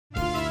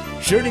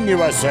Shooting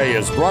USA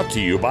is brought to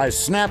you by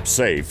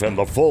SnapSafe and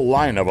the full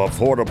line of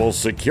affordable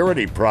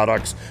security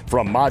products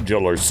from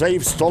modular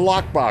safes to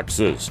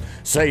lockboxes.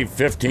 Save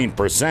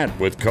 15%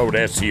 with code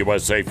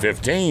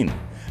SUSA15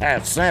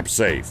 at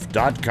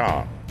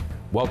snapsafe.com.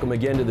 Welcome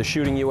again to the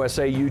Shooting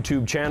USA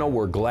YouTube channel.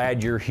 We're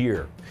glad you're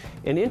here.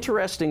 An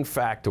interesting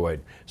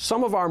factoid,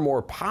 some of our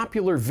more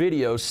popular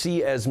videos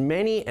see as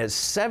many as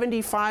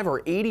 75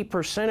 or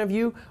 80% of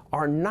you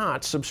are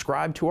not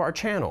subscribed to our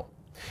channel.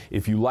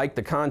 If you like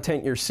the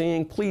content you're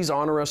seeing, please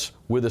honor us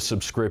with a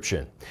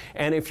subscription.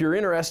 And if you're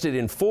interested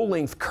in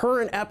full-length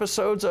current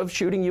episodes of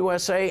Shooting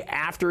USA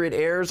after it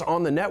airs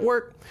on the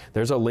network,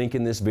 there's a link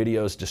in this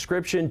video's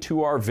description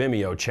to our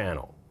Vimeo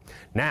channel.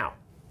 Now,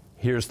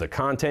 here's the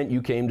content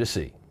you came to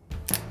see.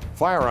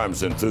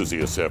 Firearms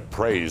enthusiasts have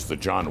praised the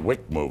John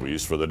Wick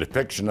movies for the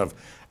depiction of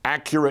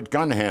accurate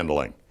gun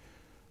handling.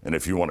 And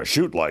if you want to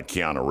shoot like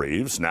Keanu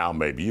Reeves, now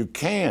maybe you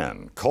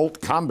can. Colt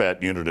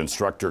Combat Unit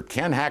instructor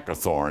Ken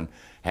Hackathorn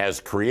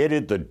has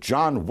created the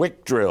John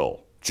Wick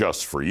drill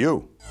just for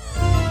you.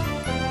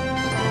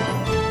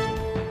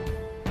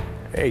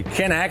 Hey,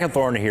 Ken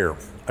Hackathorn here.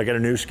 I got a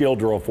new skill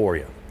drill for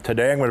you.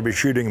 Today I'm going to be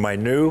shooting my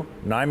new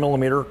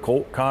 9mm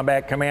Colt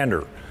Combat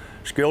Commander.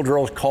 Skill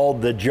drill is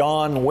called the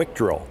John Wick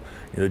drill.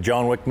 The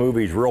John Wick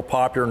movie is real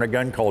popular in the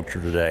gun culture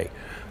today.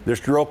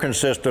 This drill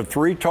consists of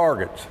 3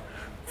 targets.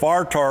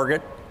 Far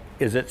target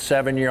is at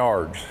 7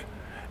 yards.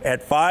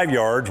 At 5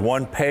 yards,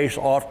 1 pace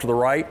off to the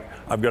right,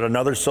 I've got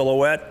another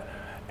silhouette.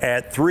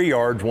 At 3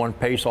 yards, 1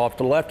 pace off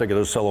to the left, I get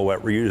a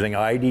silhouette. We're using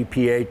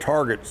IDPA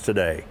targets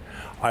today.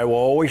 I will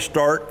always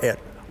start at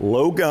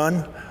low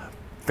gun,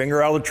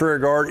 finger out of the trigger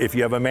guard. If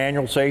you have a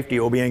manual safety, it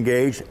will be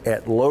engaged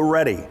at low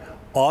ready.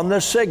 On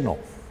the signal,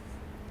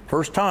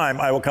 first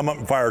time, I will come up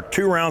and fire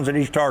 2 rounds at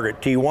each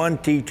target, T1,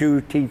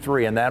 T2,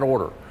 T3, in that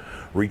order.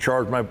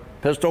 Recharge my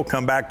pistol,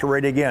 come back to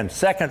ready again.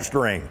 Second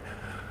string,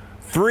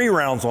 3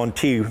 rounds on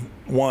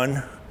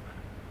T1,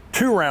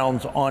 2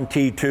 rounds on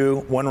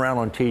T2, 1 round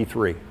on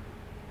T3.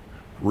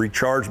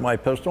 Recharge my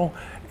pistol,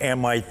 and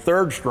my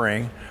third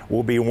string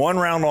will be 1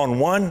 round on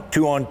 1,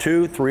 2 on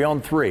 2, 3 on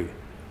 3.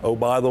 Oh,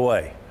 by the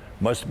way,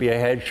 must be a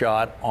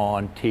headshot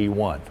on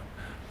T1.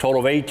 Total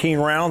of 18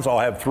 rounds. I'll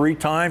have 3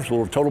 times, a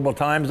little total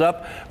times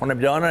up when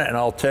I'm done it, and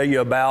I'll tell you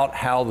about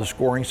how the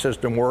scoring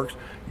system works.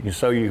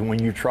 When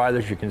you try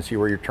this, you can see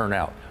where you turn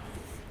out.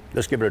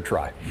 Let's give it a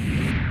try.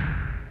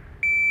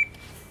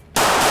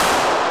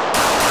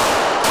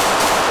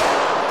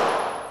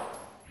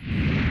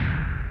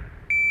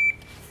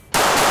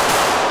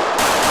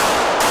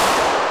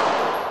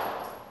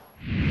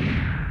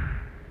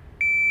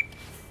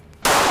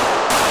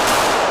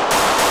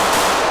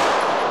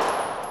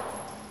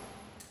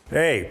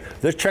 Hey,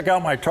 let's check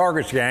out my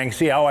targets, gang,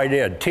 see how I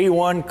did.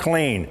 T1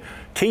 clean,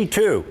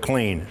 T2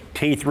 clean,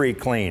 T3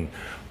 clean.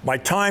 My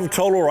time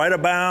total right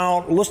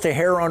about, let's say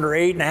hair under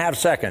 8.5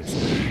 seconds.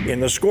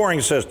 In the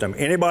scoring system,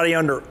 anybody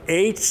under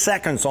 8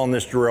 seconds on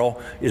this drill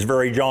is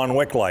very John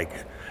Wick-like.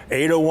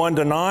 8:01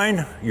 to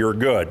 9, you're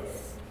good.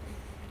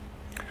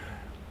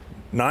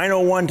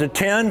 9:01 to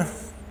 10,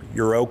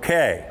 you're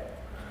okay.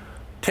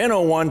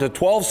 10:01 to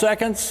 12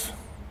 seconds,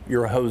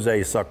 you're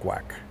Jose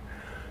Suckwhack.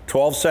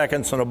 12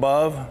 seconds and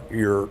above,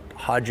 you're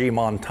Haji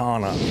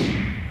Montana.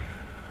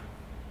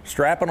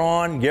 Strap it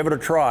on, give it a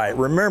try.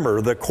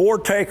 Remember, the core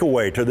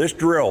takeaway to this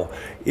drill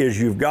is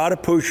you've got to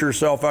push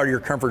yourself out of your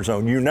comfort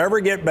zone. You never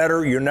get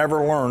better, you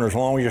never learn as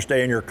long as you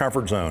stay in your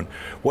comfort zone.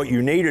 What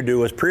you need to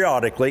do is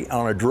periodically,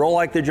 on a drill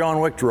like the John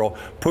Wick drill,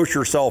 push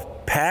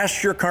yourself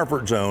past your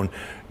comfort zone,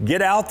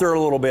 get out there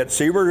a little bit,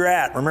 see where you're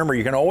at. Remember,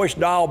 you can always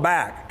dial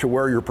back to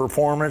where your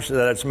performance is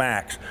at its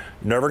max.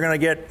 Never going to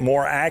get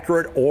more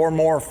accurate or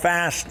more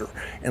faster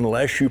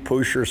unless you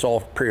push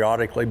yourself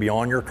periodically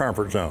beyond your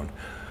comfort zone.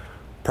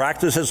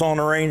 Practice this on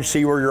the range,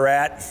 see where you're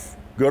at.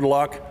 Good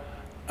luck.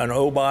 And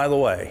oh, by the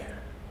way,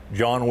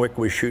 John Wick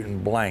was shooting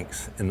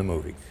blanks in the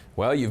movie.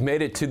 Well, you've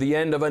made it to the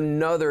end of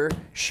another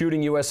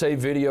Shooting USA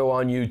video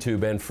on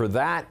YouTube, and for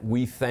that,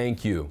 we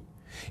thank you.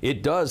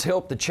 It does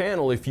help the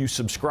channel if you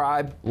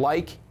subscribe,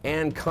 like,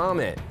 and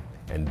comment,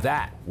 and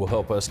that will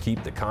help us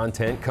keep the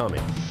content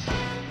coming.